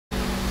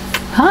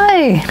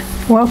Hi,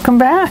 welcome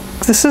back.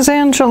 This is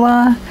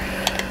Angela.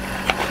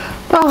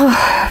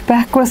 Oh,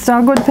 back with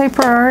Dogwood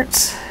Paper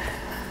Arts.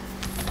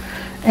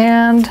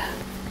 And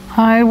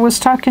I was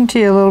talking to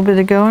you a little bit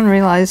ago and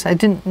realized I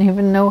didn't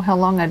even know how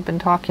long I'd been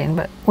talking,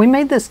 but we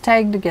made this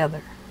tag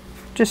together,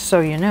 just so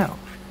you know.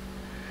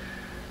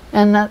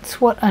 And that's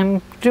what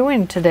I'm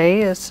doing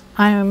today, is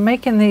I'm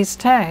making these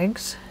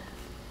tags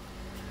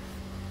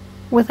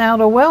without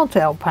a whale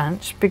tail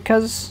punch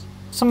because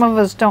some of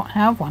us don't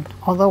have one.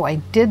 Although I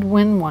did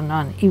win one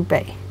on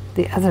eBay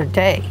the other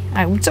day.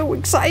 I'm so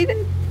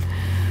excited.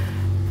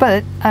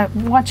 But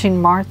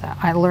watching Martha,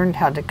 I learned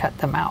how to cut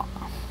them out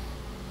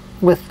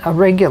with a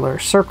regular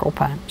circle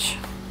punch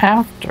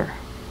after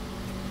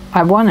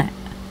I won it.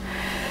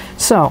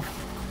 So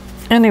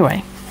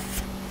anyway,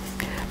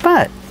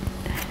 but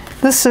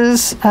this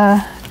is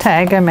a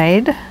tag I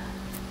made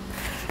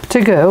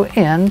to go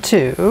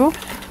into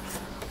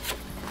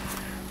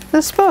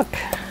this book.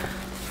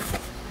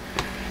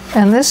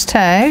 And this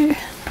tag,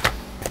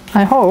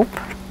 I hope,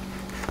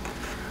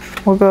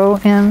 will go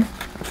in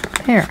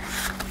here.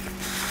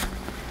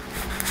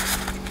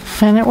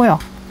 And it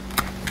will.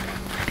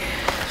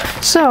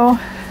 So,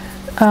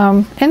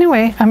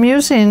 anyway, I'm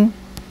using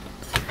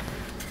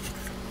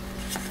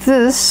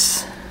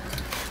this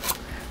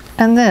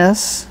and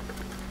this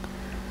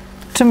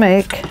to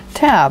make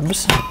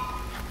tabs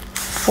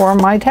for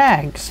my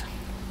tags.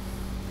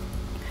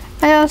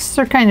 Yes,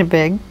 they're kind of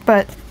big,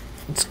 but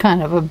it's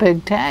kind of a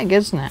big tag,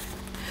 isn't it?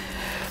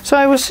 So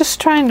I was just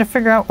trying to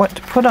figure out what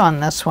to put on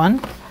this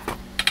one.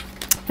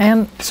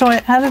 And so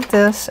I added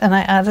this and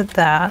I added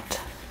that.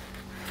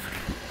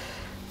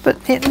 But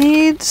it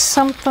needs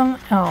something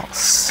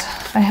else.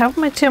 I have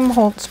my Tim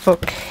Holtz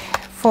book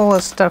full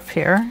of stuff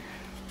here.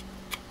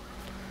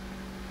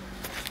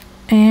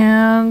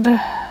 And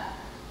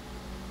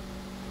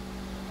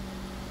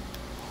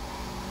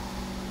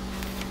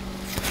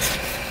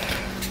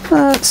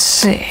let's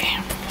see.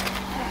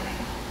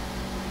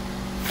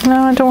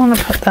 No, I don't want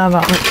to put that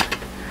on.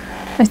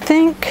 I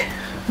think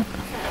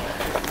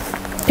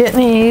it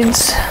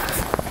needs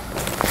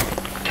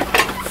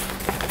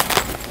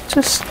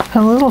just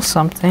a little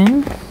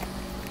something.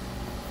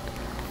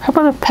 How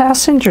about a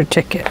passenger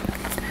ticket?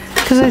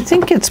 Because I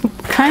think it's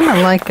kind of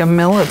like a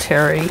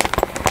military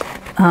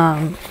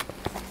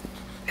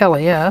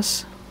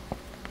LES.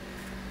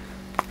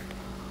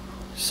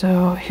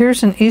 So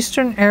here's an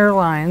Eastern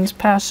Airlines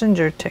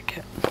passenger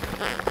ticket.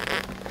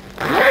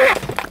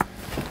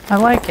 I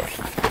like it.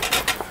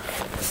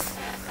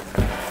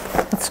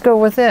 Let's go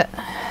with it.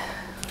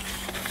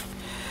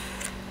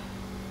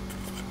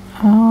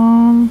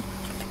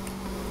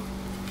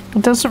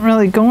 It doesn't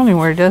really go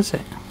anywhere, does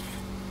it?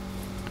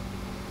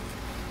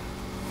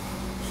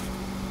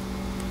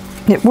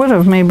 It would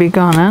have maybe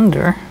gone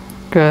under.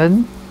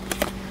 Good.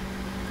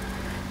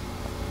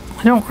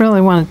 I don't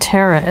really want to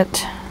tear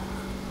it.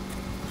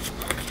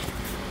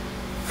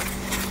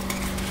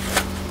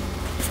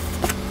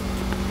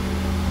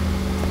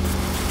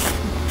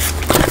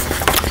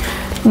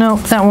 No,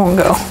 that won't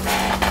go.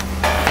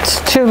 It's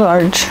too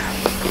large.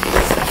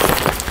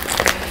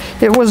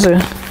 It was a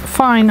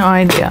fine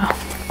idea.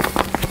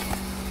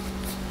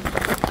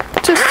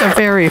 Just a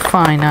very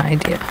fine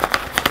idea.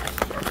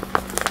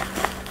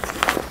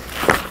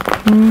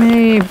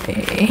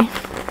 Maybe.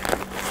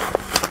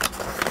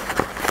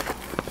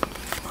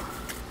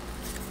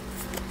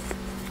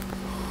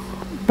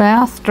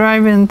 Bath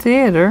Drive-In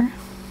Theater.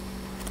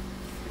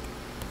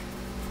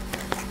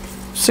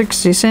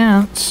 60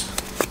 cents.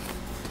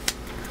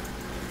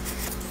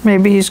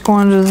 Maybe he's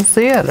going to the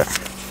theater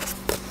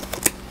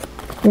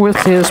with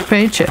his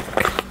paycheck.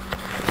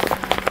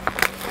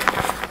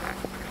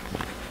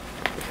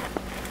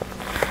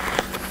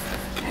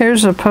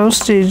 Here's a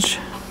postage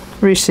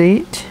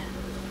receipt.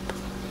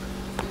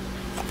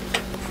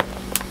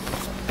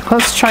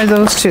 Let's try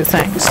those two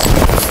things.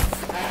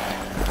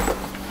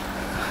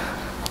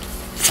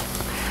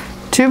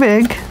 Too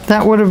big.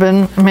 That would have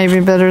been maybe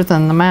better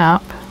than the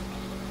map.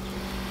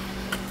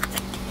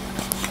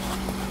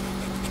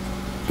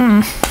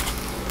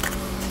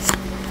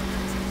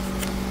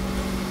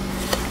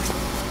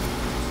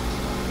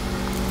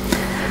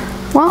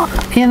 Well,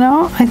 you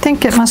know, I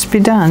think it must be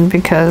done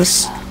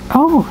because,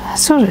 oh,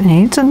 that's what it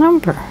needs, a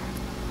number.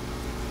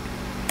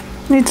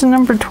 It needs a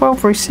number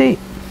 12 receipt.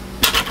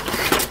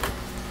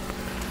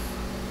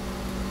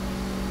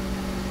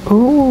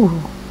 Ooh.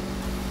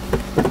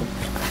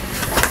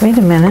 Wait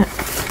a minute.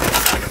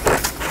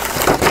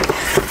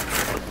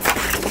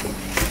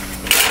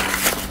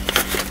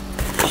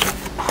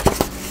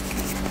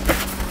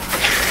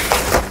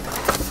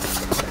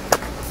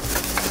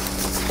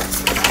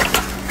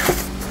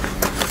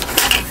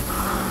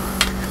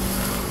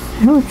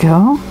 Here we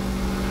go.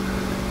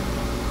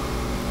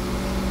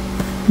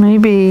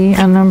 Maybe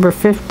a number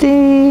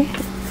 50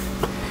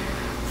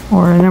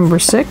 or a number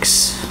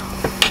 6.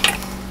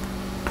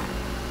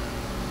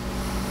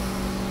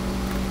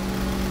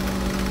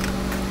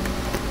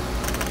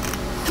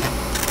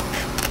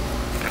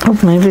 Oh,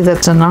 maybe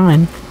that's a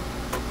 9.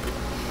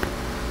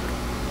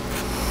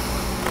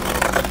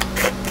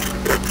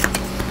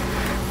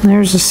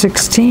 There's a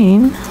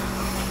 16.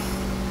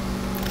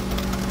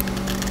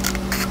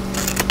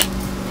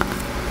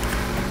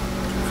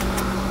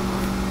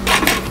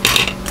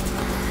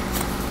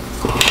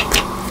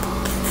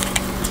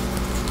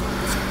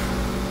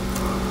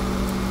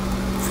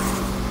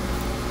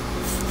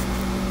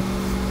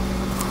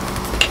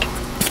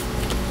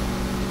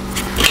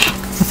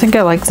 I think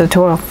I like the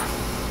 12.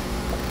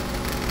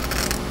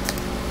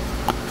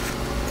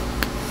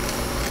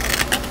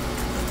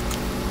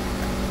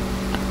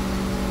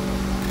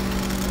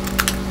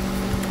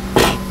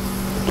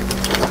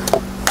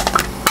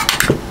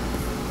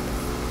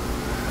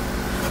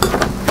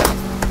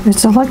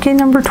 It's a lucky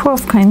number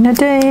 12 kind of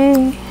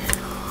day.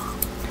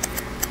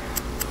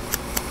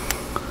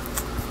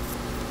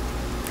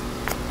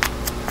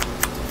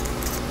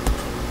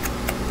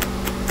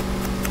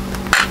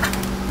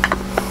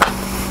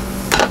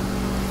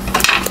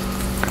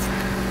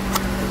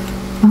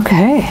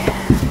 Okay,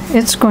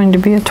 it's going to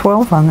be a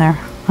 12 on there.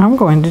 I'm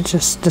going to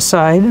just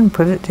decide and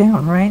put it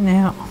down right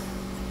now.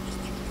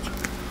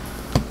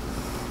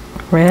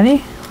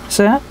 Ready,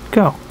 set,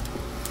 go.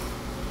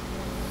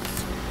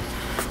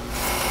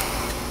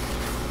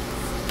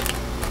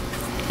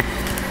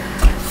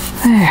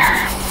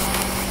 There.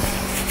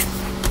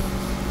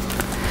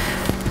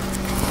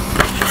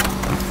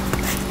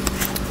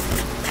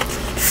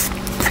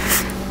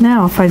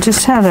 Now, if I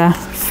just had a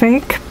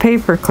fake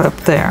paper clip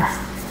there,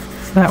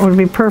 that would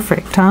be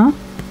perfect, huh?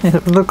 It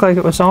would look like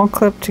it was all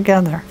clipped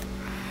together.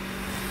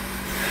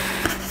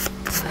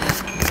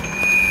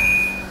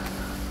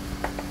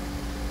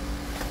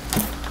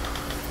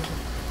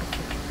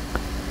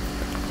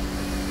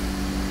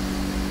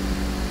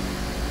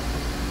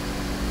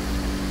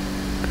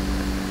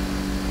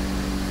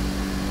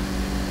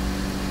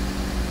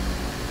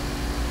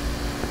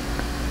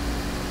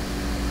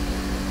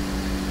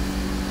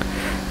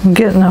 I'm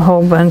getting a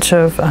whole bunch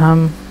of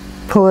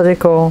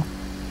political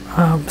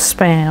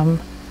spam.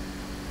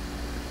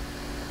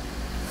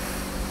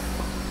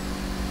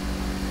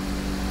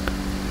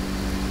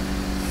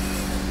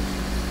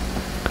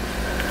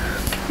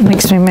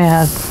 Makes me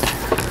mad.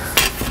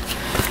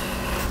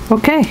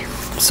 Okay,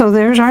 so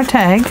there's our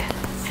tag,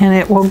 and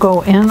it will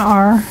go in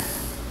our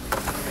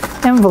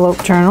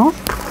envelope journal.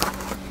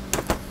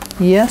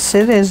 Yes,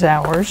 it is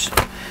ours.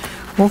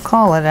 We'll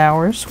call it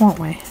ours, won't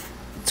we?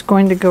 It's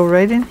going to go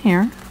right in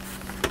here.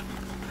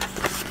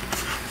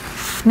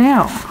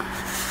 Now,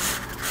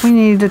 we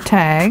need a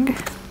tag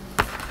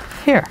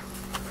here.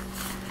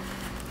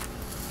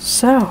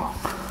 So,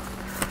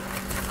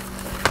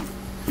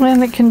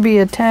 and it can be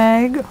a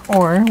tag,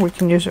 or we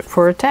can use it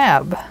for a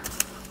tab.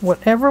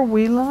 Whatever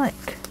we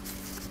like.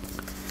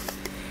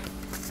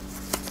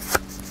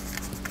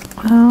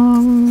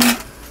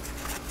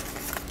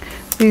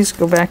 These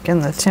go back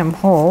in the Tim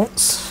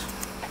Holtz,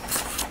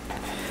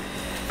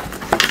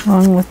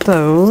 along with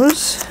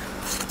those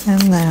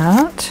and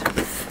that.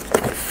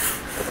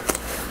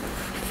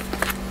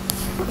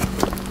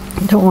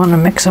 Don't want to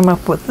mix them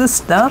up with this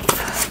stuff.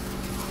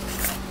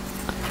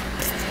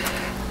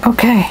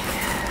 Okay.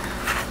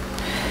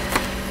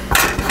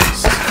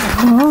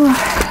 So,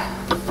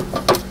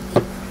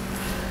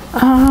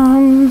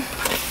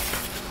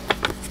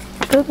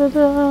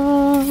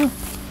 da-da-da.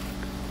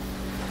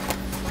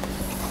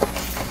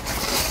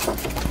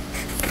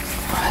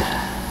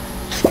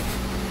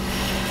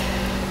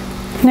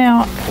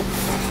 Now,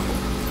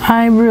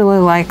 I really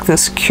like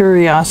this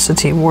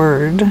curiosity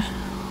word.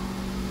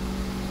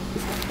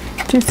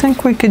 Do you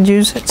think we could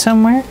use it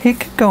somewhere?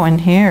 It could go in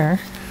here.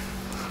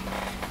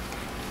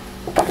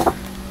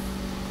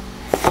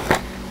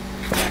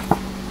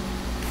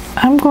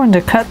 I'm going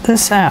to cut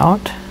this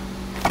out.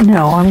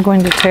 No, I'm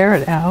going to tear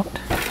it out.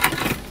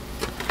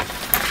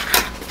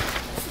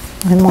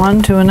 I'm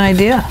on to an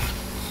idea.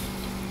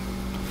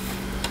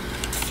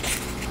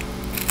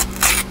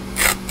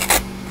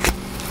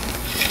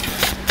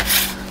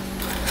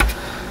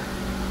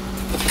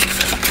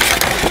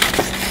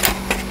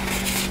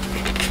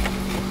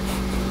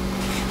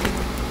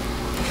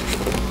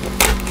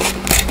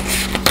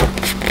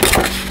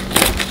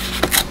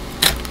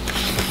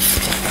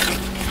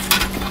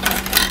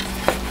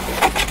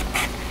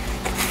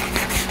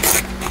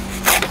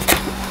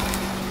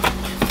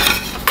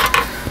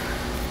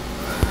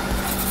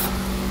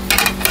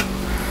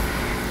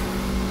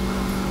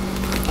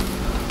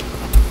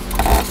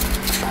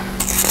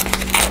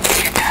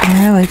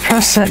 Really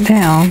press that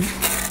down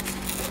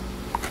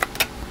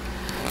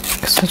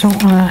because I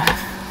don't want to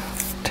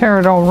tear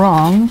it all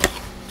wrong.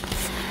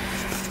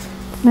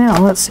 Now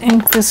let's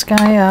ink this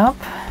guy up.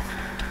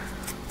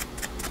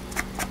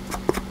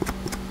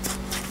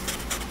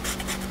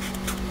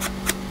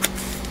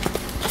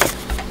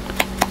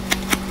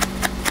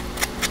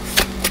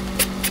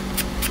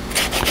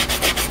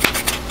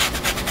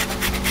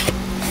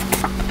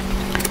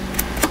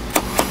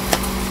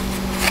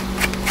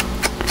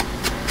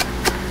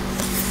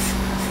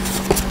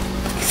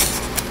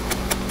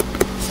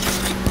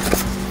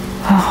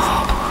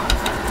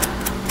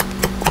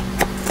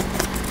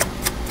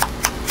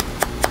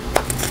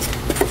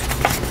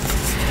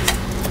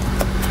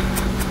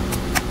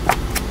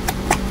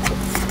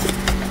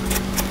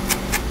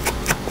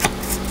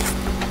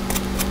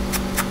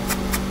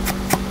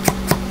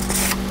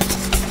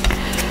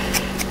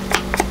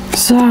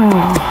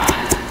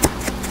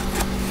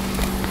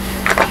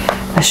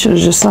 I should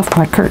have just left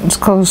my curtains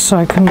closed so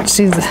I couldn't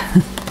see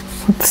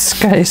what the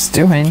sky is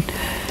doing.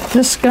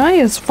 The sky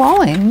is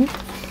falling.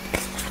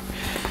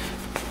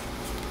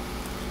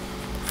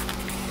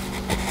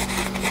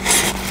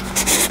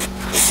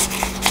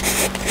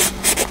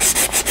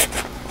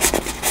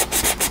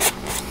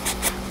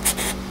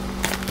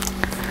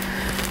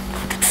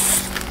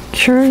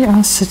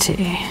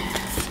 Curiosity.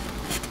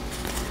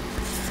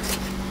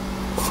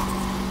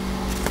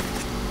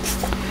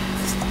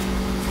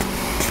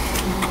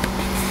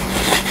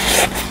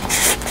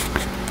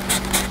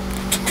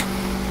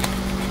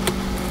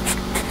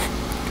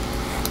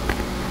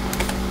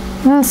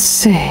 Let's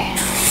see.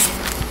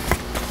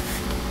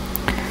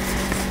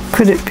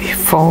 Could it be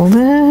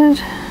folded?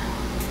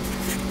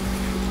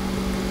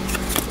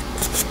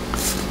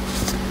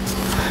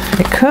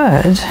 It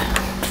could.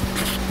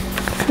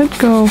 Could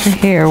go over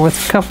here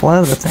with a couple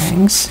other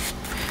things.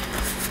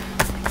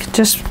 Could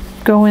just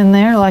go in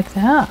there like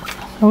that.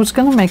 I was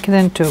going to make it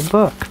into a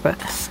book, but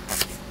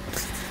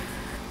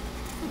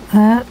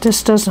that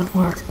just doesn't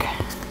work.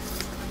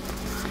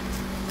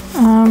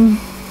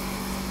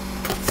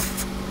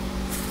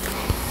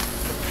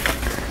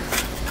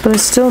 But I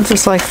still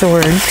just like the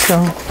word,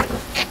 so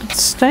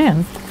it's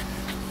staying.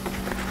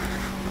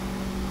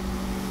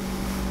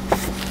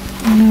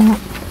 No,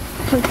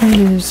 what I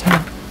use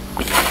that?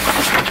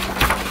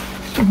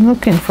 I'm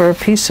looking for a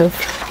piece of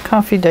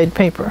coffee dyed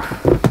paper.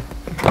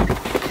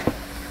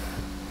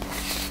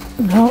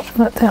 No,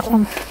 not that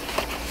one.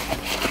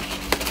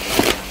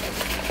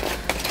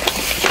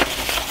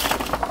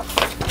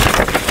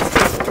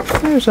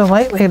 There's a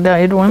lightly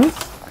dyed one.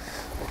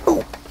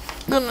 Oh,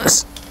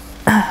 goodness.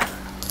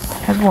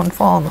 I had one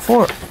fall on the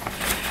floor.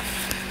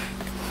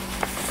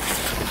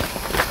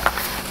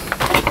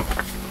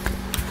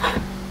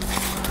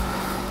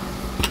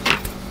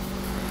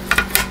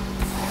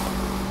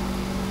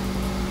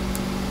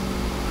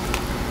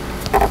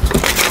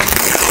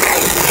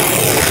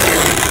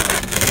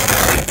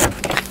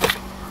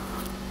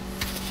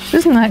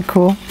 Isn't that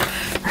cool?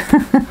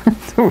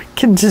 We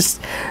can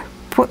just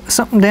put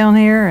something down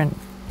here and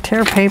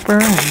tear paper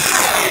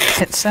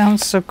and it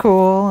sounds so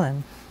cool,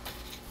 and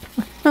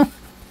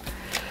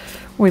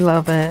we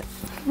love it.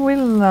 We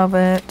love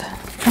it.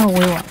 Oh, we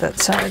want that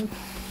side.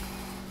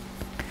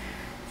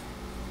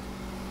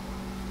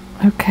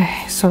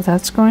 Okay, so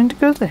that's going to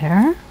go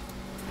there.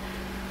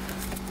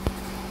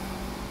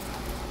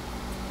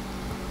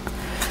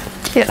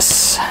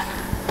 Yes,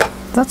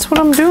 that's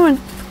what I'm doing.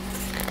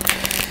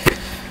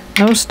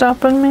 No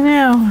stopping me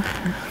now.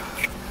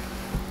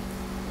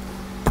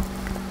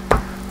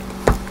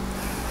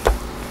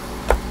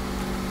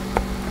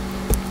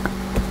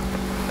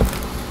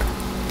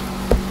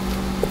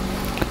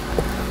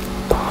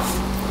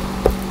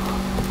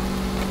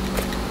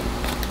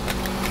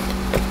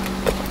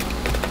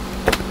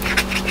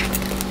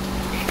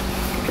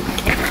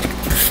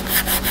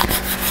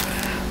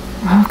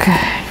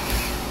 Okay.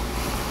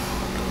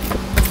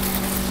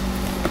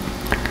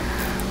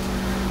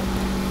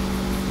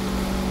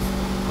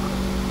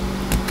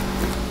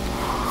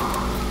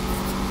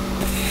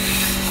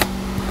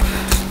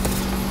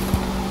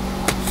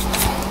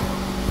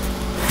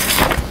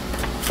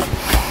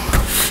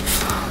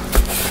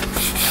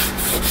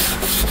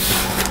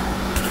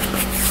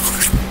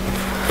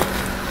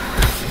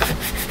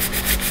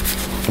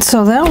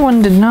 So that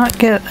one did not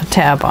get a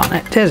tab on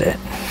it, did it?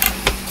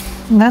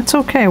 And that's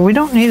okay, we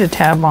don't need a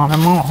tab on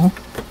them all.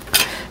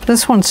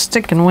 This one's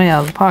sticking way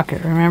out of the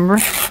pocket, remember?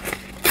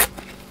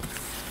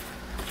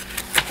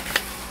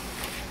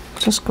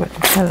 Just go ahead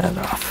and cut that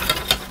off.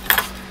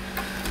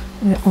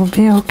 It will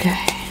be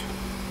okay.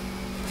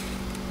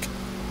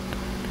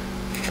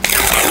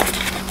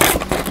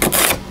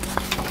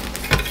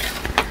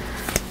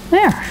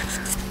 There,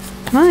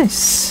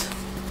 nice.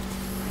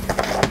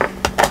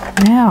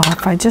 Now,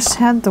 if I just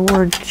had the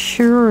word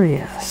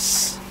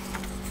curious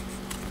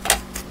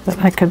that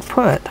I could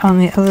put on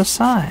the other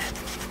side.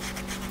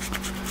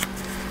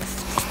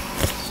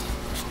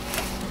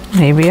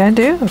 Maybe I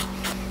do.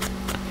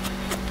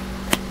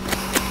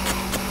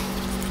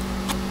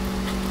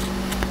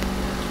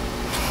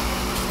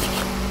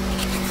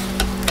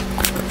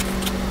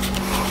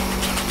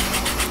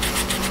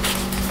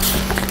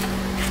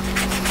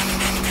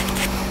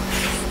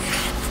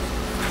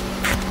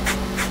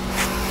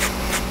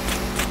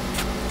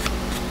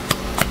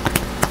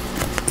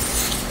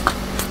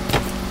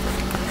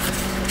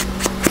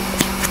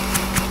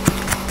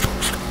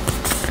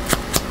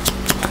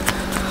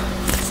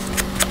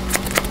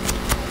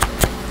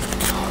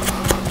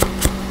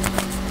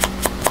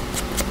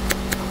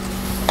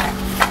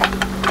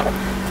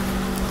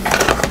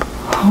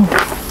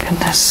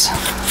 Goodness.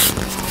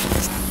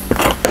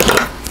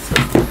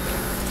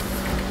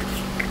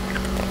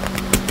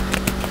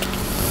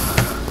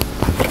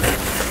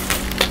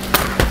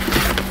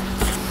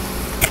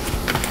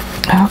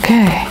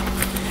 Okay,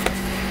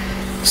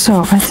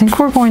 so I think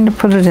we're going to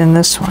put it in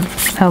this one.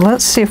 Now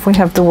let's see if we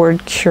have the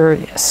word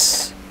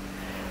curious.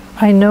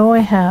 I know I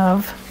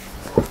have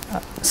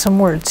some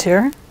words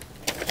here.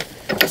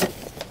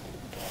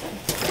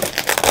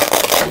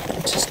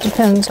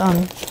 Depends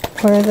on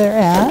where they're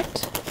at.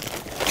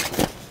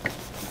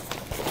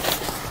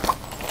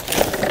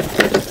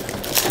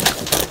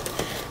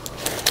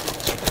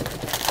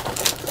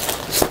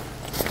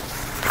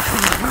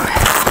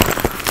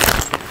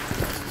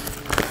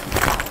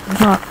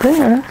 Not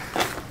there.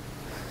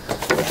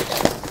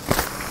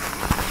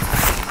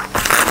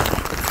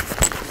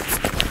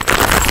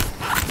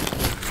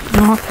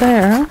 Not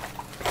there.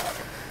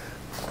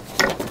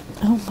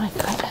 Oh my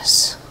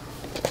goodness.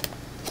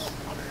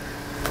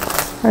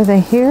 Are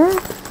they here?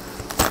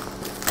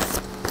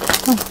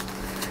 Oh,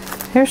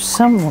 here's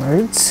some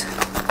words.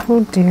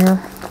 Oh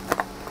dear.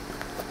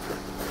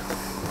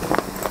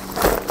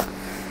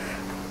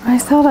 I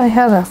thought I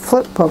had a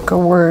flip book of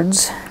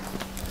words.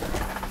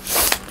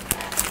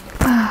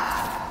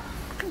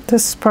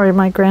 This is probably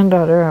my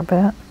granddaughter, I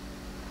bet.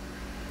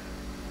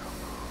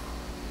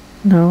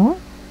 No?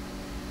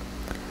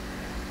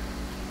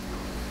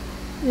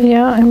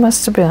 Yeah, it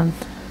must have been.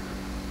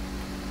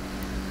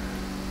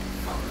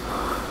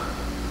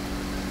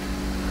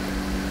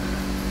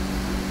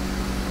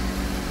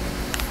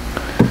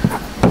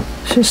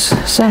 She's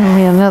sending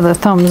me another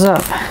thumbs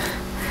up.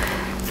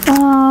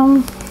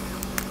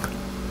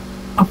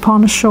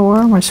 Upon a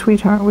shore, my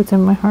sweetheart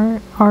within my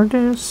heart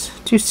is.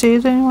 Do you see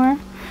it anywhere?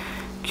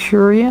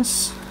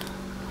 Curious.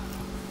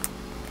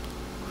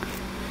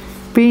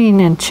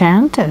 Being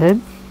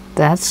enchanted.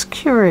 That's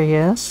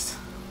curious.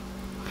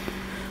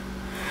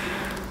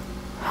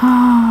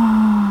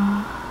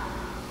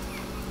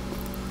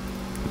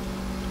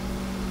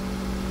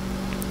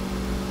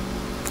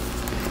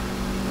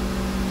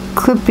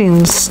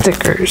 Clipping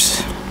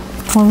stickers.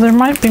 Well, there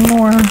might be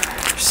more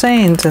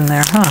sayings in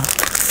there, huh?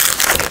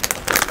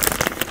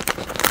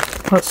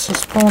 Let's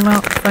just pull them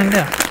out and find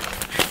out.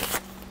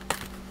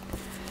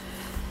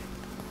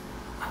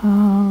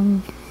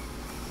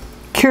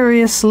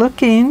 Curious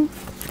looking.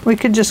 We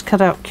could just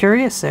cut out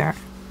curious there.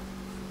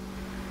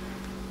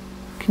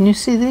 Can you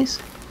see these?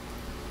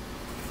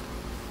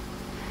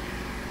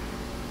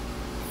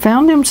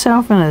 Found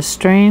himself in a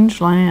strange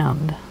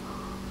land.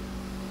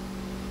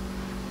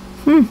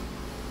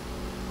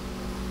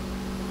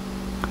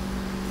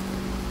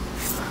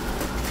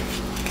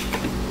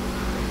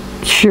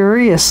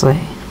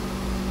 Curiously.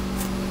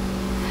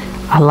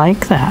 I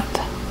like that.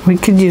 We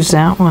could use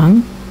that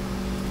one.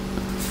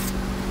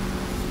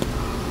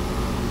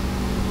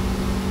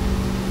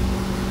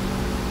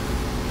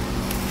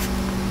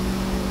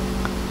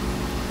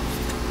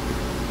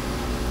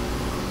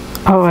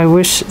 Oh, I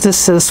wish this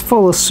says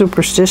full of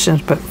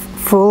superstitions, but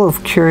full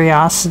of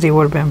curiosity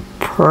would have been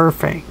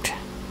perfect.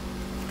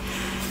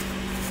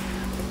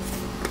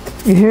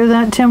 You hear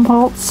that, Tim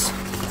Holtz?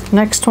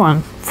 Next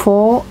one,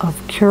 full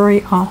of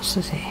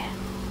curiosity.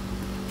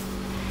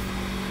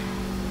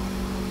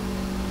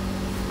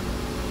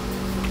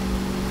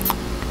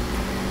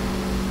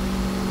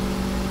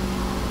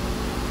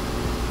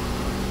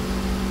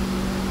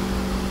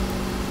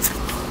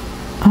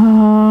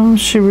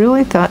 She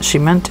really thought she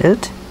meant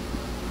it.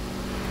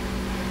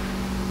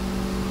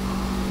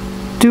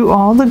 Do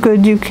all the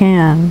good you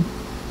can.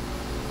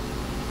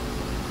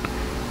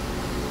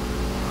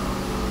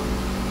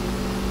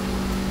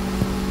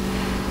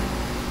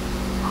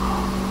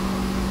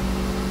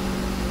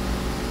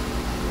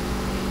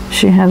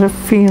 She had a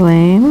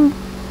feeling.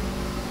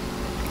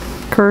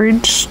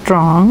 Courage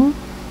strong.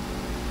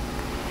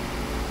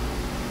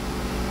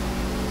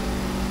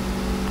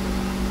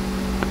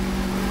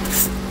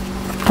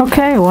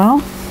 Okay,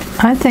 well,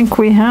 I think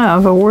we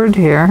have a word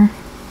here.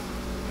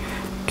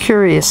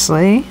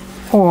 Curiously,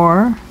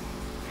 or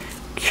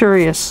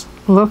curious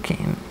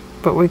looking,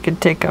 but we could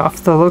take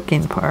off the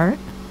looking part.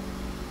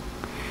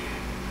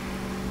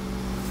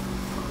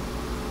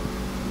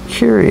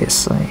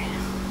 Curiously.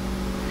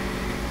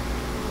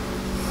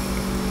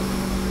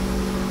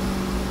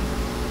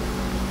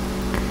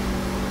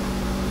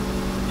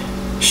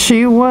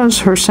 She was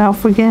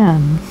herself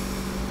again.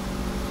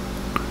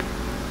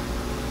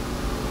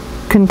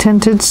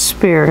 Contented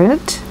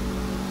spirit.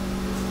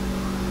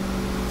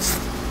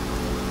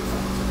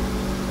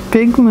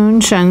 Big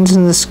moon shines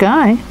in the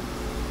sky.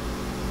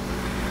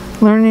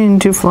 Learning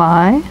to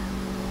fly.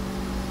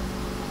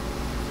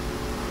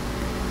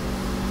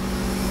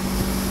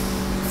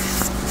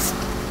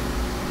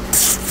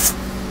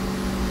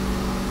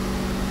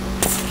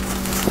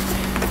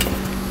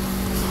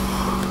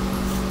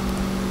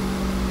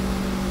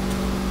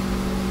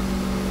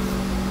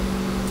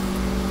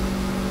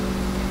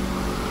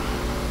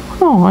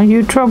 Oh,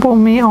 you trouble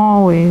me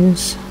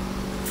always.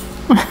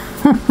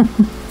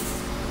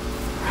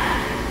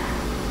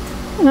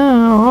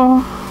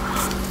 Oh,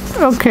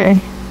 okay.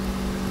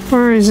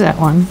 Where is that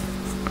one?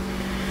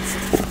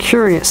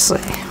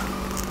 Curiously.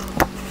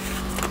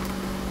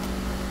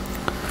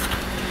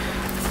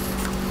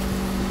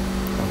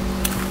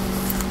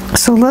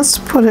 So let's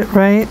put it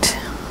right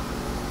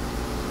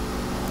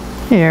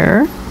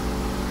here.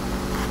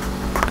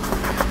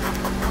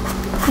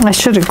 I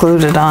should have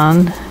glued it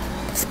on.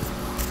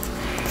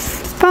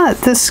 But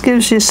this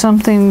gives you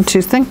something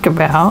to think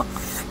about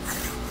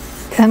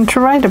and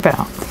to write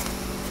about.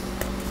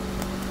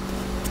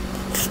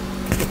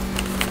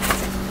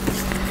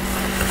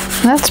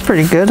 That's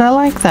pretty good. I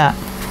like that.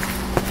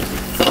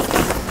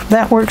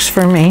 That works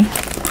for me.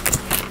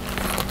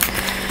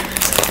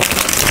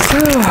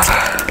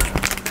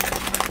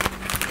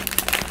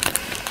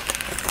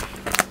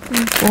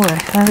 Oh boy,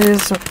 that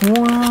is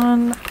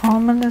one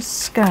ominous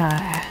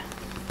sky.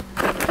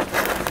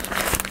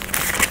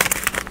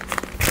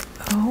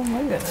 Oh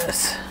my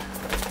goodness.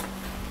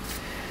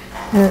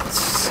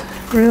 It's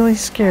really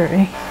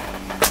scary.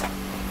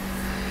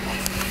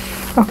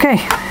 Okay,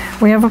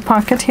 we have a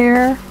pocket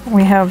here.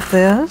 We have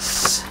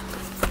this.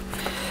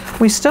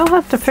 We still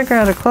have to figure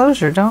out a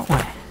closure, don't we?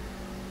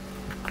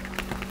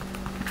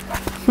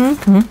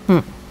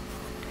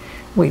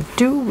 We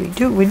do.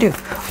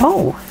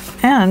 Oh,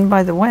 and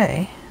by the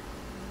way,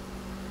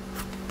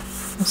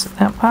 is it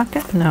that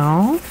pocket?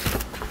 No,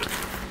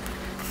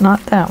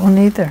 not that one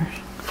either.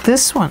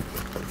 This one.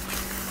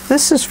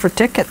 This is for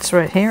tickets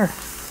right here.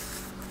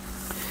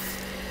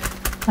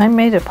 I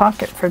made a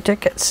pocket for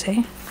tickets,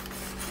 see?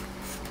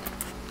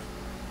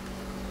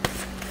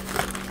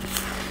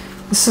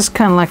 This is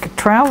kind of like a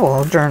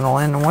travel journal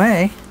in a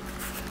way.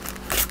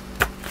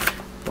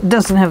 It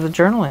doesn't have the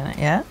journal in it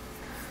yet.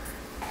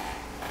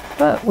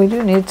 But we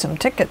do need some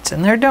tickets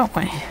in there, don't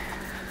we?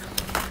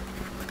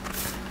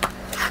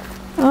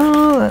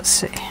 Oh, let's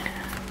see.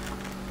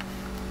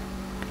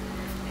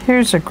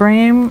 Here's a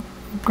Graham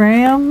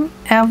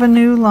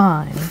Avenue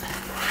line.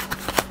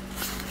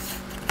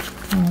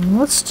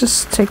 Let's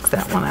just take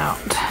that one out.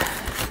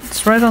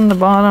 It's right on the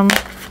bottom.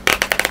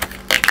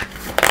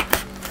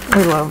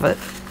 We love it.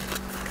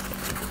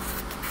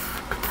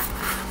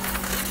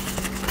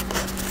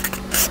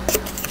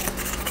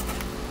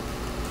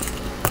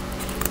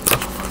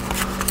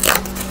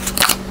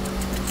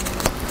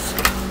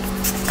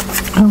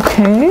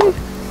 Okay.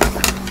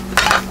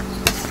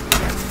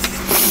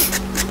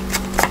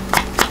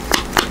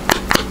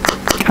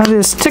 Got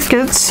his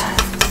tickets,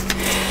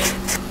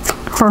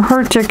 or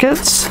her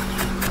tickets.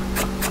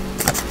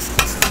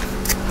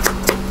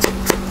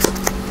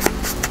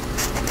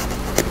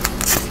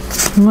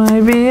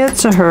 Maybe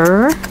it's a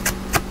her.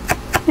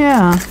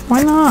 Yeah,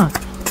 why not?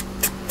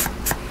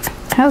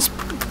 It has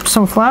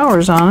some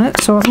flowers on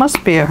it, so it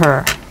must be a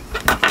her.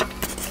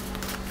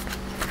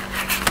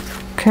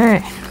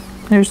 Okay.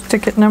 There's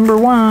ticket number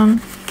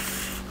 1.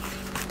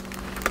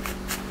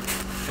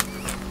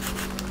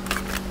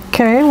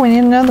 Okay, we need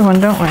another one,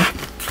 don't we?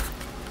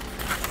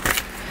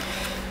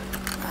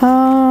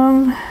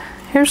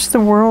 Here's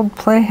the World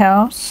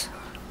Playhouse,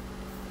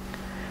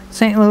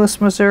 St. Louis,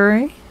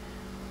 Missouri.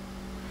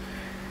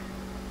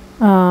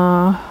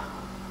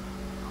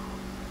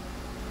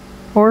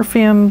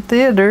 Orpheum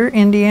Theater,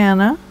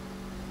 Indiana.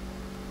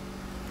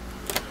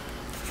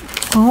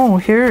 Oh,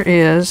 here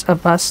is a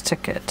bus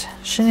ticket.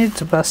 She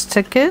needs a bus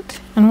ticket.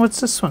 And what's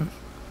this one?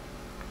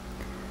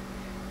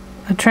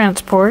 A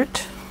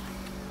transport.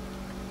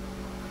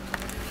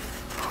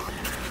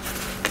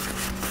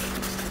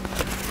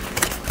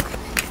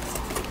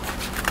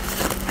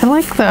 I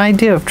like the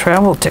idea of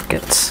travel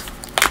tickets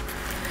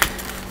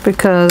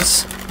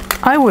because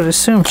I would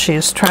assume she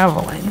is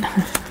traveling.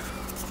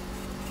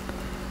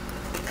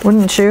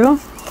 Wouldn't you?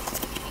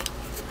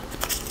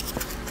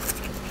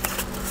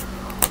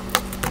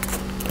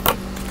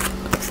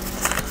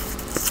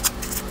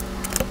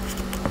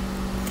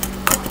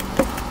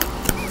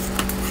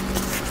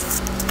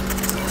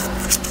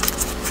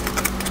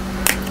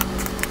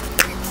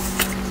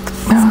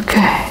 Okay.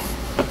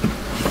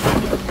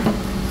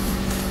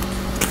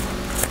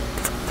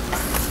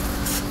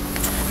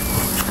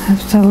 I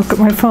have to look at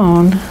my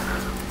phone.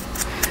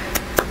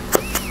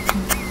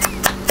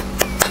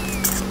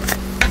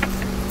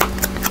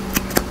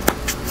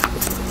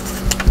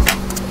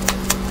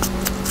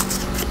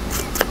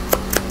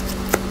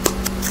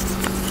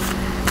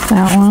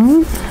 That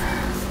one.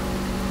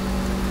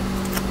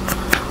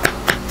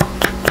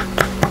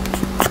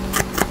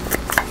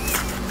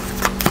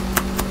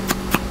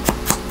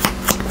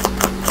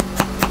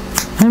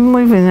 I'm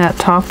leaving that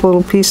top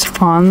little piece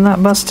on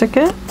that bus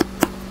ticket.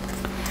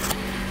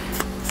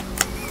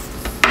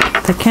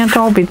 They can't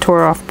all be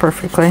tore off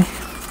perfectly.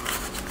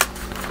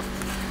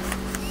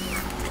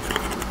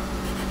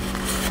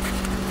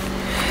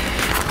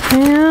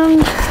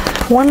 And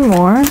one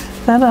more.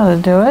 That ought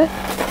to do it.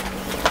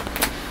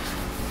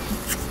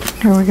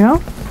 Here we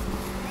go.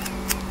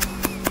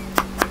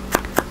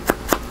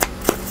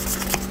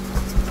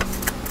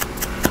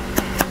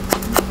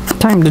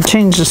 Time to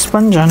change the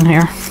sponge on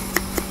here.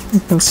 You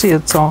can see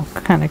it's all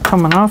kind of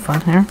coming off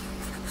on here.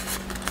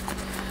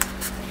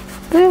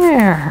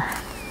 There.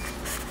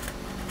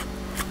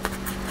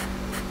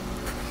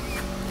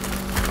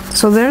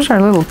 So there's our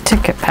little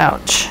ticket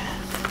pouch.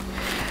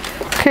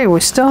 Okay,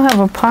 we still have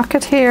a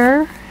pocket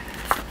here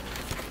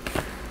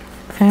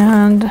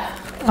and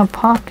a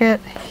pocket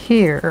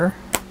here.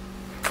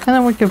 And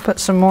then we could put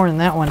some more in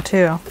that one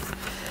too.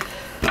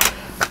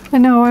 I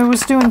know I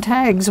was doing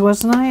tags,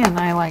 wasn't I? And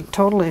I like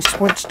totally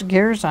switched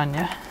gears on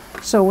you.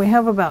 So we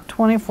have about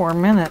 24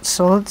 minutes,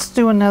 so let's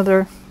do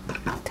another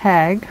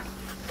tag.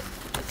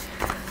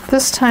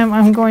 This time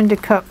I'm going to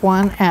cut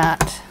one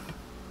at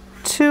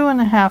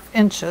 2.5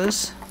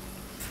 inches.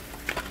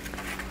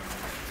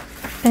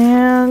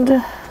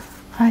 And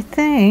I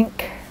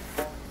think,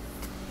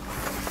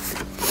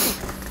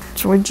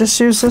 should we just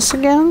use this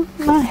again?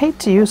 I hate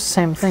to use the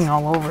same thing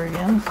all over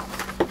again.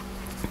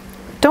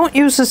 Don't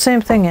use the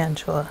same thing,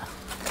 Angela.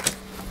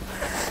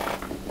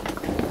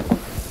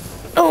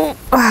 Oh.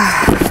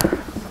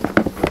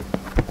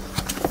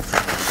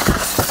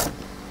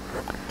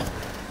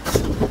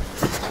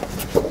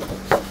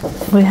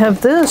 We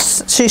have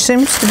this. She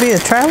seems to be a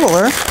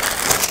traveler.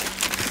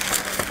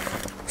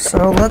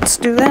 So let's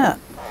do that.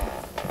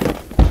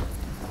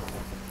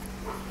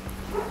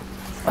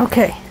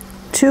 Okay,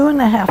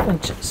 2.5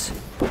 inches.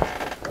 I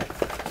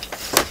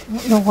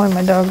don't know why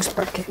my dog's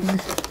barking.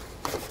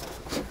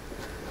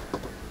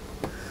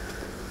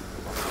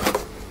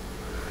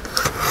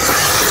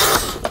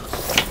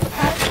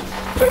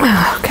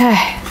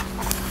 Okay,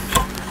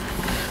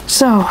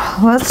 so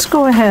let's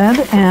go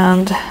ahead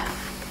and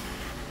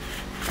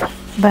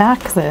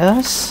back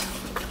this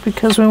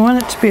because we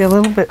want it to be a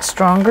little bit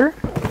stronger.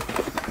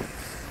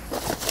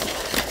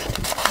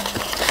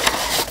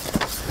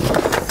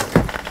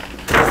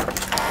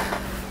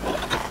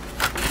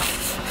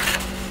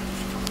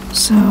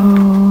 So,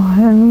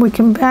 and we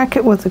can back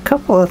it with a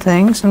couple of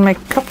things and make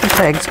a couple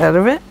tags out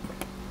of it.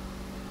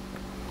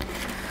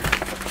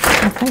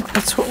 I think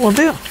that's what we'll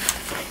do.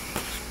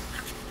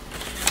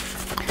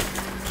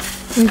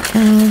 We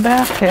can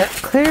back it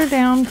clear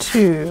down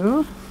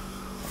to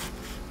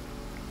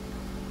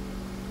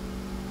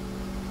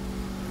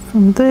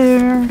from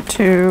there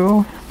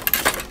to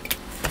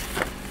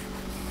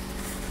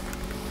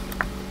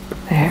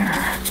there.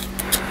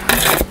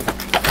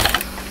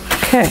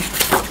 Okay.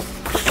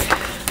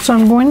 So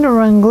I'm going to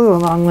run glue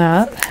along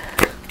that.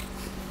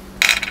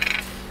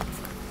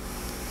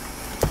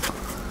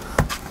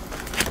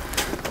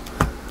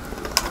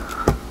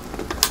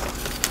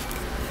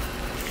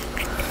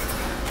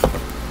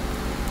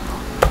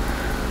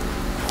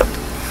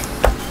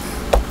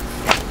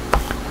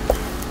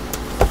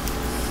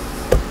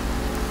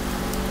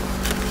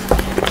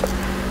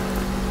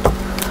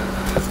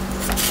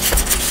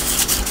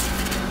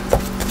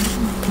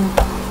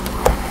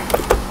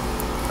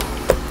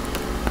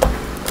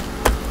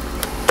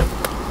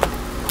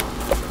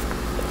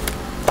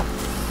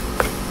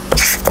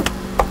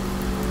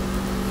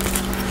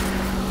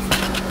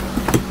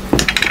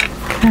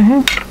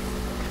 Okay.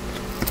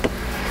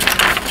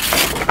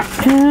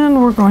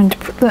 And we're going to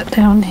put that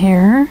down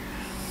here.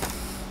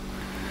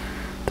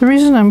 The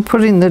reason I'm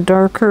putting the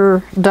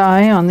darker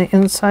dye on the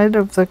inside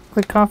of the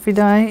coffee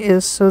dye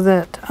is so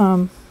that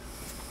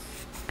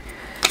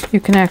you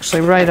can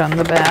actually write on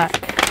the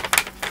back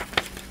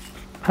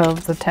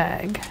of the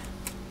tag.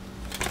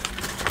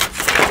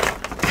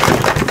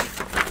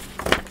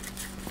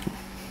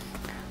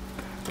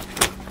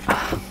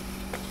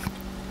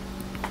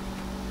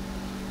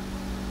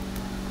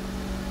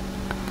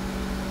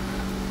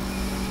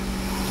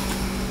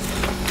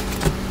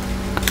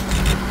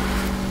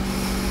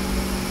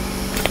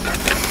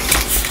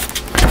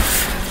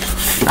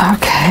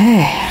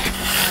 Okay.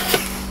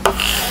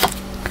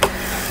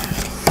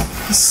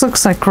 This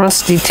looks like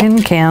rusty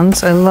tin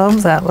cans. I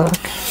love that look.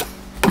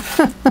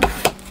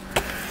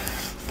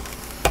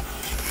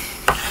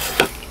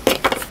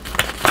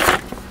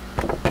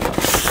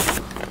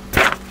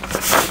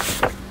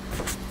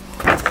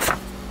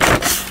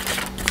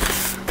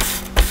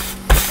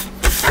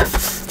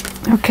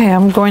 Okay,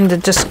 I'm going to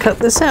just cut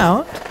this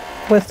out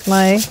with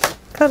my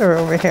cutter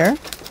over here.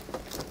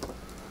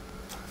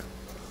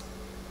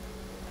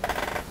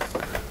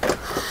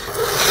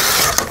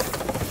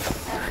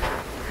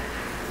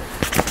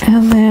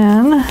 And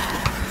then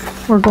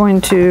we're going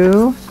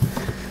to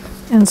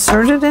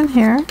insert it in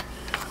here.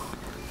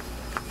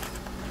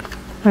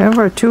 We have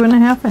our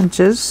 2.5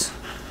 inches.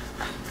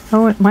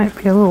 Oh, it might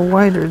be a little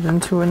wider than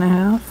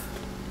 2.5.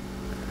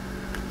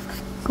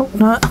 Hope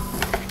not.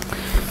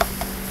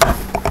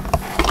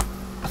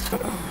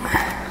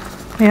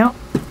 Yep,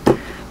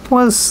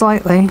 was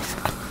slightly,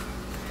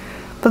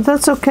 but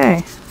that's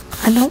okay.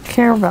 I don't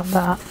care about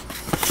that.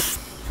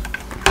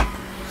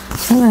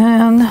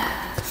 And then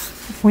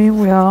we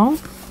will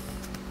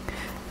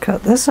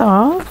cut this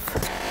off.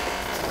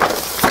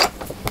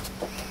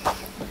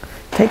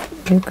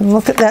 You can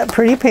look at that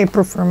pretty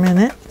paper for a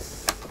minute.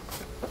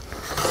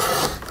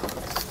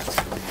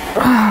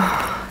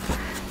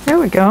 There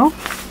we go.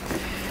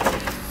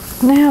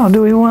 Now,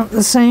 do we want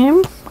the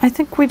same? I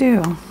think we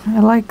do. I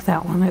like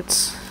that one.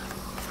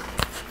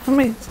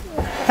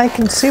 I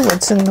can see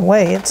what's in the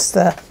way. It's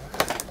the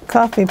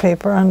coffee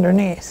paper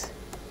underneath.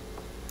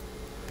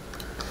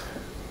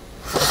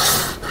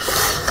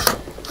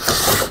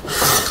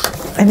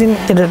 I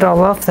didn't get it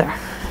all off there.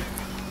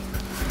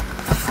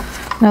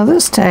 Now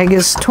this tag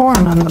is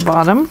torn on the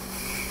bottom,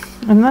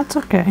 and that's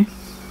okay.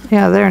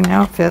 Yeah, there,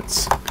 now it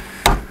fits.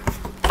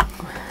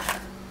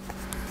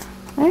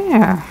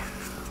 There,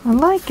 I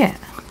like it.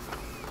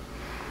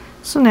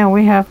 So now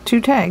we have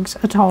two tags,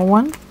 a tall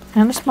one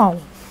and a small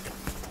one.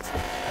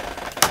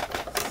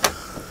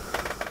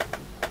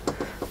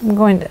 I'm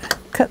going to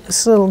cut cut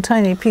this little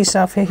tiny piece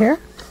off of here.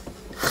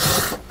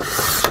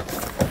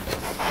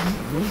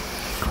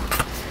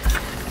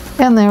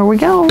 And there we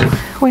go.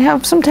 We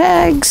have some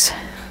tags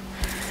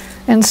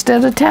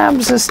instead of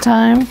tabs this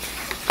time.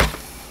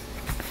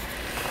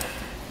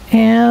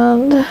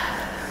 And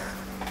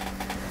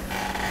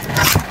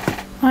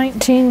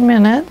 19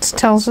 minutes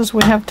tells us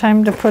we have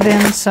time to put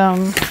in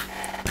some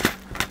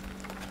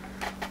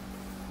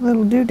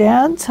little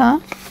doodads, huh?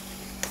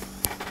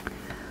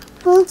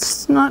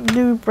 Let's not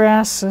do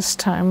brass this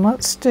time.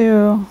 Let's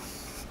do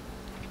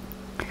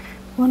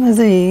one of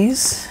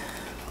these.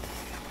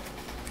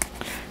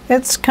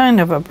 It's kind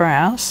of a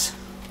brass.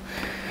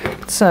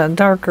 It's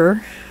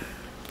darker.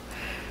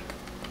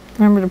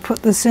 Remember to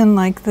put this in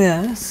like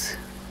this.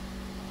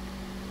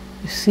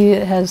 You see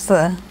it has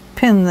the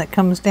pin that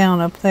comes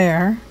down up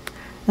there,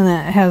 and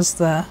then it has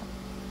the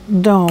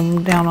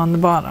dome down on the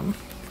bottom.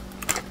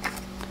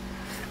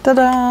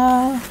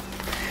 Ta-da!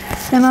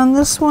 And on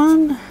this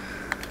one,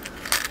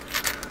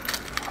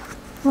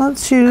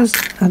 let's use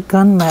a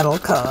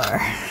gunmetal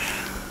color.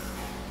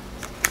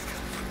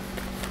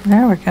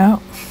 There we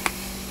go.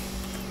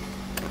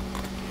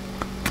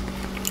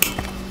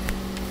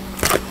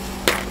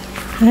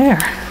 There.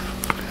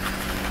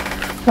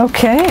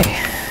 Okay,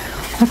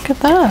 look at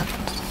that.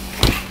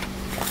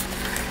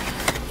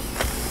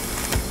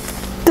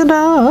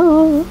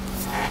 Ta-da!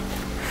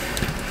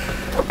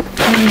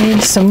 We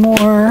need some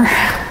more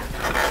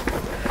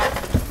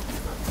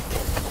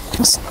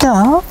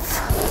stuff.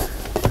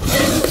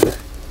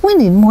 We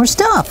need more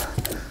stuff.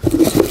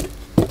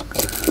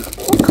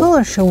 What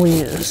color shall we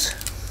use?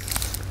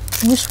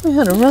 I wish we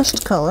had a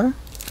rust color.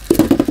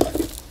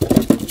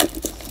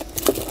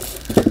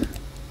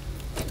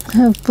 I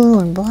have blue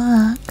and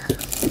black.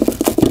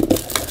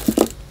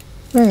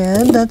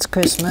 Red, that's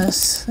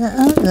Christmas.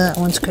 That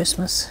one's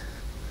Christmas.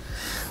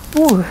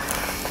 Ooh,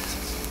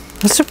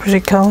 that's a pretty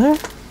color.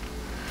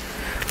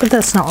 But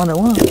that's not what I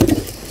want.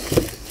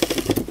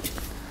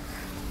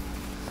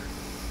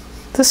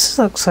 This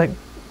looks like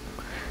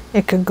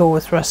it could go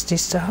with rusty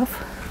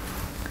stuff.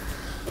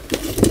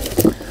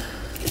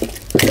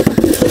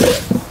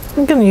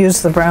 I'm going to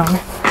use the brown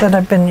that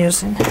I've been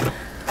using.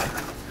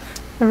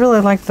 I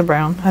really like the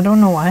brown. I don't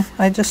know why.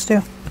 I just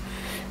do.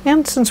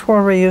 And since we're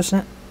already using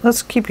it,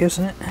 let's keep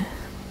using it.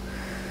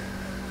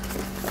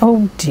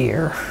 Oh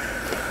dear.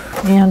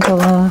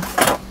 Angela.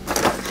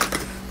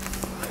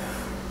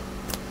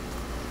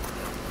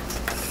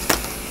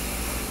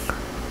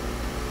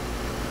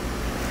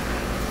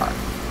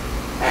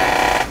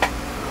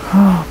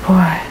 Oh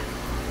boy.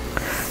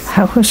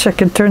 I wish I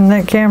could turn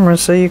that camera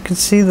so you could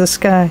see the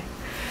sky.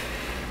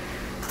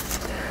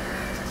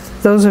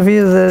 Those of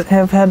you that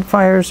have had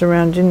fires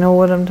around you know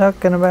what I'm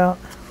talking about.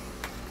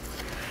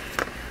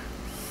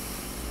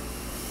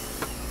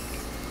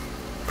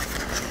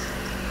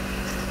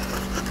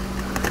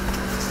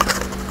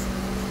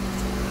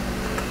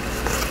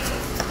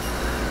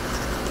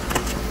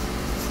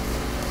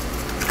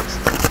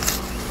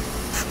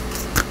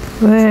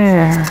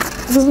 There.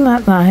 Isn't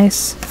that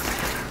nice?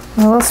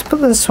 Well, let's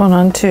put this one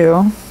on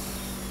too.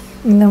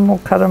 And then we'll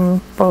cut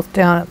them both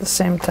down at the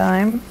same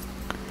time.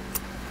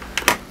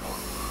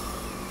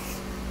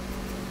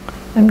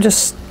 I'm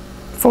just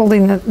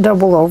folding it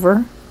double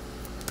over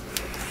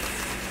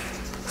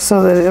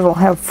so that it'll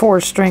have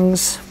 4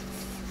 strings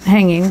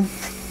hanging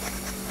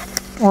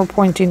or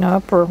pointing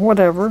up or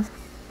whatever.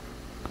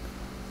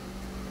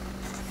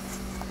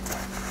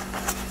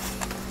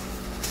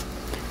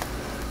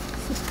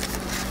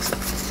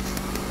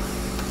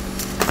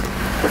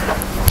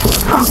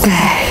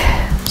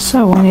 Okay,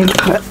 so we need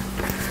to put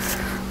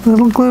a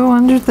little glue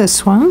under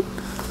this one.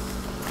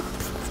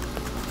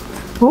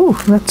 Oh,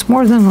 that's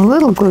more than a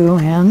little glue,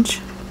 Ange.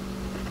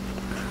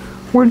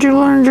 Where'd you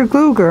learn your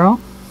glue, girl?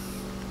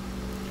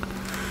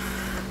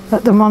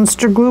 At the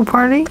Monster Glue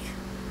Party?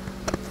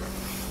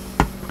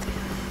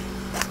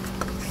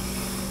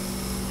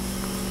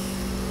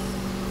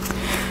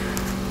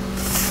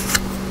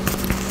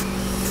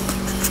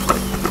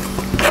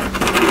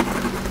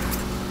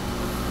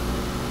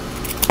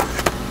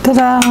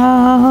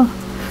 Ta-da! I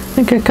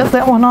think I cut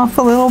that one off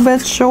a little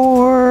bit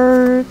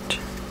short.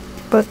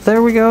 But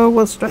there we go,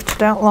 we'll stretch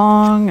it out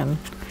long, and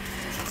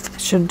I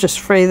should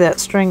just fray that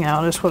string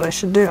out is what I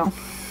should do.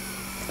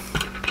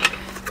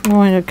 I'm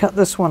going to cut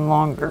this one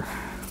longer.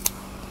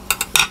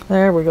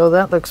 There we go,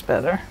 that looks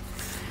better.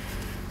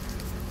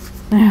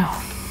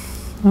 Now,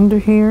 under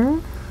here,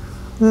 a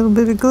little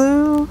bit of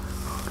glue.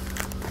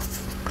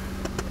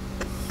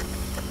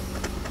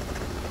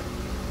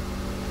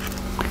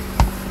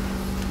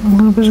 A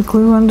little bit of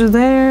glue under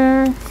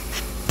there.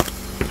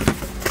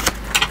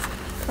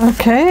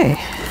 Okay.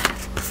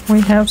 We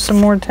have some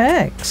more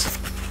tags.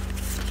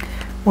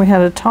 We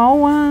had a tall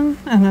one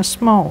and a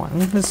small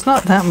one. It's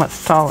not that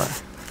much taller.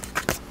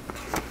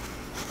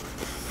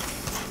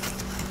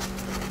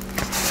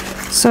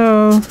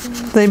 So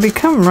they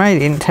become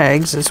writing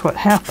tags is what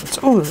happens.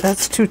 Oh,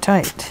 that's too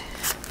tight.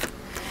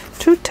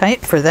 Too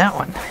tight for that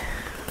one.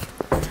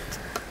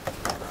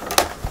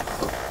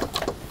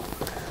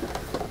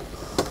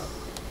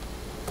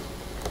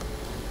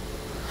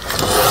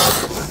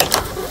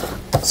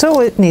 So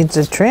it needs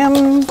a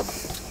trim.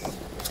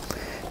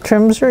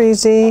 Trims are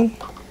easy.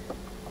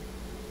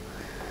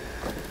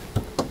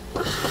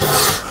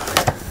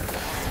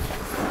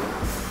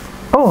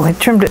 Oh, I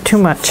trimmed it too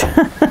much.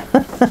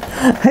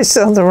 I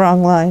saw the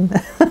wrong line.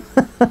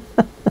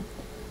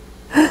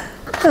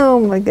 Oh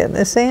my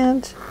goodness,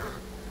 Ange.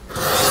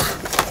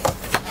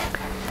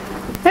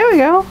 There we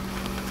go.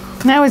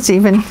 Now it's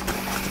even.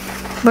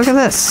 Look at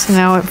this.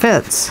 Now it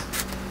fits.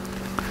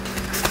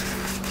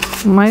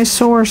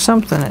 Mysore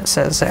something it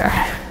says there.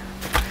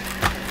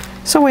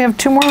 So we have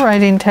 2 more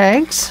writing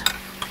tags.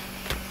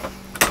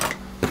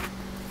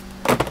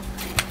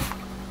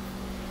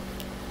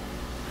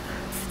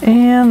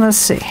 And let's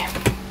see.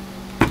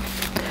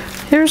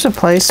 Here's a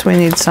place we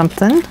need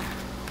something.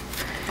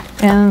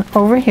 And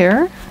over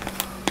here.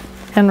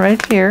 And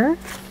right here.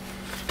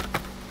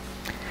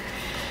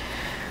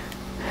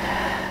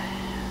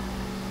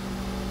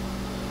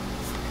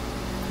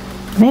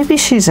 Maybe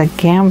she's a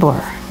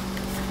gambler.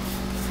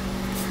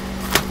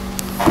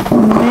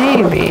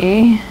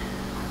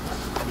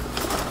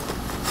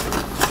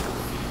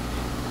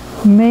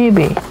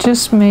 Maybe,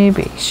 just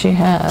maybe she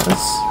has.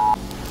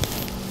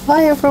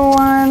 Hi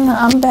everyone,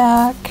 I'm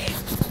back.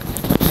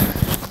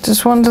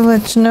 Just wanted to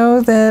let you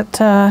know that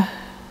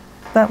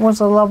that was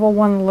a level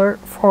 1 alert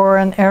for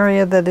an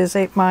area that is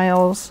 8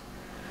 miles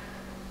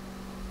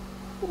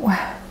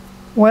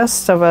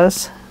west of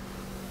us.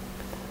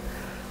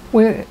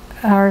 We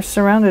are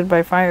surrounded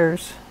by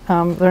fires.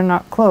 They're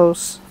not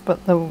close,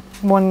 but the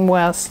one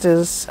west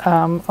is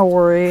a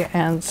worry,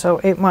 and so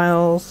 8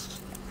 miles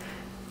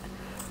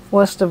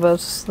west of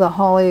us, the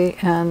Holly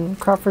and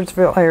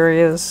Crawfordsville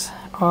areas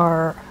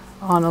are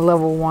on a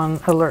level 1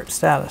 alert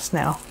status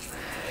now.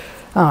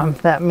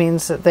 That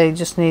means that they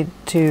just need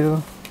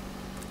to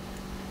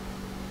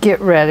get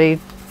ready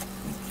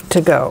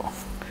to go.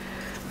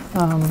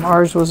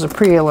 Ours was a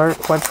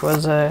pre-alert, which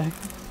was a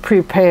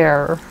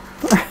prepare.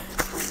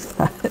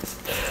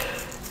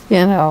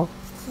 You know,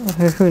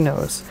 who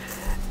knows.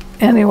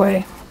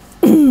 Anyway,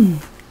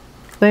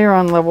 they are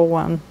on level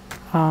 1.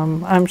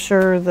 I'm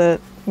sure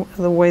that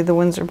the way the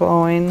winds are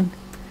blowing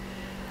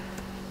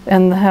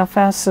and how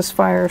fast this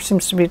fire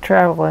seems to be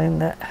traveling,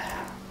 that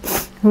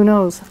who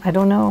knows? I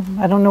don't know.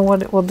 I don't know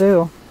what it will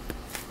do.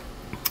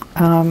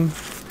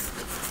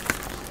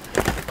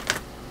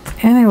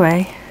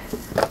 Anyway,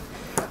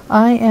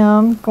 I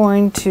am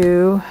going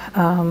to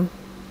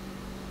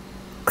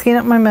clean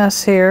up my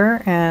mess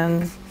here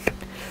and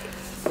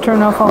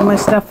turn off all my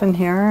stuff in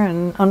here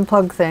and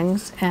unplug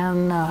things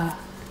and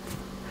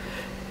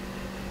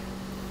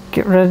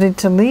get ready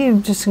to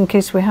leave, just in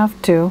case we have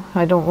to.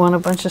 I don't want a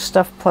bunch of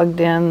stuff plugged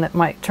in that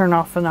might turn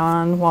off and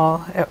on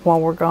while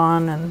we're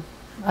gone, and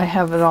I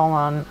have it all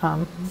on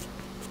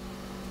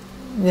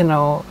you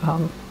know,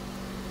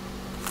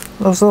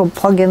 those little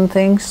plug-in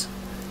things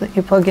that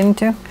you plug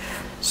into,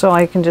 so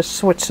I can just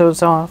switch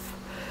those off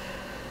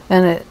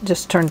and it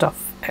just turns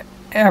off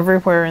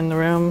everywhere in the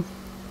room.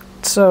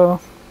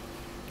 So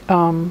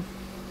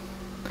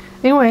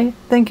anyway,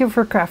 thank you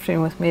for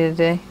crafting with me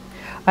today.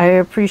 I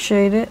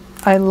appreciate it.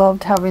 I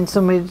loved having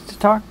somebody to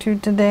talk to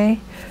today.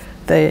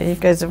 You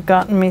guys have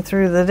gotten me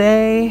through the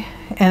day,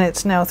 and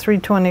it's now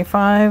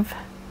 3:25,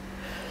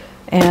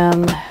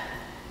 and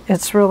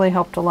it's really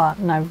helped a lot,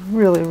 and I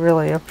really,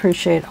 really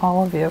appreciate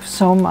all of you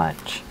so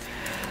much.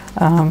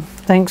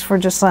 Thanks for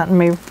just letting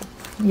me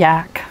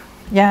yak,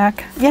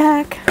 yakety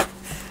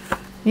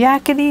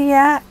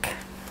yak.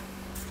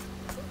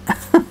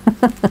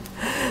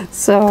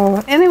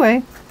 So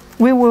anyway,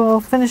 we will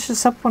finish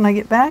this up when I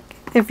get back.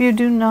 If you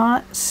do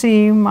not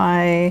see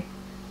my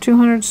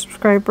 200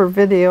 subscriber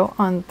video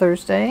on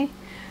Thursday,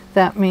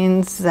 that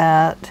means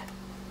that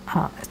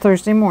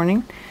Thursday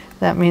morning,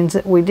 that means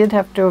that we did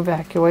have to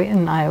evacuate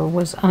and I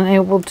was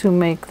unable to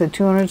make the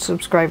 200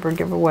 subscriber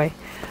giveaway.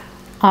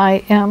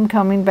 I am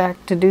coming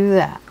back to do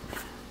that,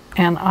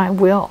 and I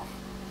will.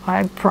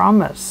 I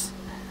promise.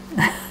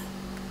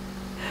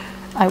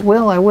 I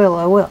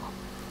will.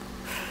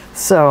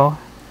 So,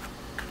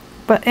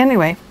 but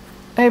anyway,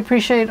 I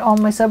appreciate all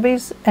my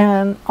subbies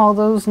and all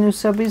those new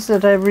subbies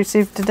that I've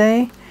received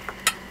today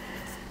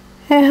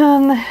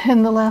and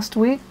in the last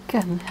week.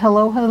 And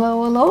hello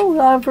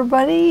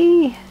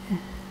everybody.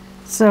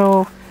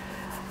 So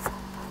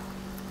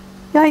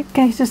yeah,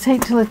 I just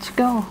hate to let you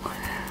go.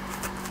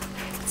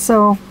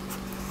 So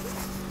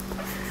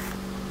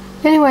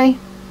anyway,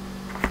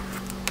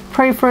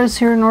 pray for us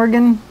here in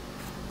Oregon.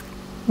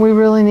 We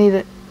really need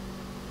it.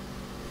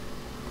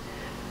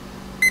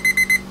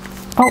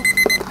 Oh,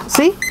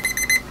 see?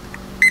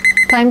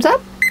 Time's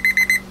up.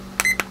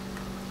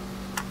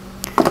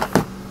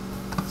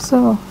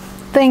 So,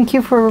 thank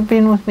you for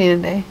being with me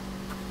today.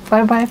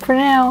 Bye-bye for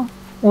now.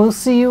 We'll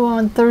see you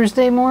on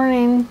Thursday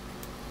morning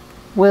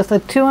with a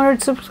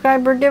 200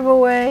 subscriber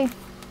giveaway.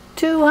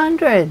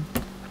 200.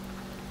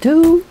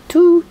 2.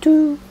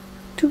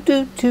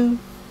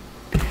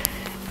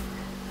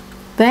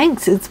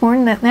 Thanks. It's more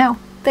than that now.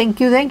 Thank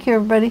you,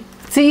 everybody.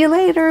 See you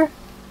later.